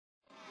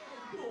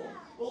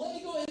Well, let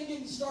me go ahead and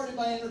get started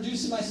by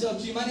introducing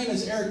myself to you. My name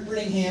is Eric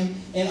Brittingham,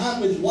 and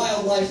I'm with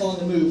Wildlife on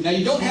the Move. Now,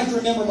 you don't have to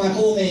remember my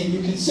whole name. You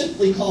can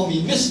simply call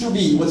me Mr.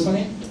 B. What's my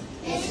name?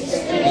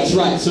 Mr. B. That's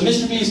right. So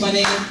Mr. B is my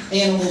name.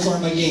 Animals are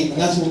my game,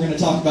 and that's what we're going to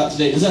talk about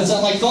today. Does that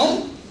sound like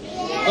fun?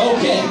 Yeah.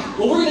 Okay.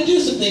 Well, we're going to do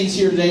some things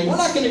here today. We're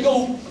not going to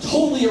go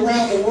totally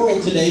around the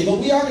world today, but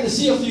we are going to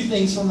see a few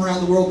things from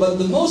around the world. But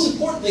the most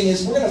important thing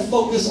is we're going to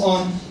focus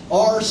on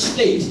our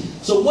state.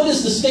 So what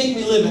is the state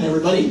we live in,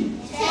 everybody?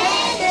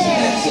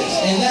 Texas.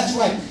 And that's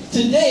right.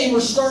 Today we're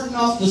starting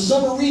off the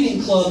summer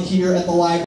reading club here at the library.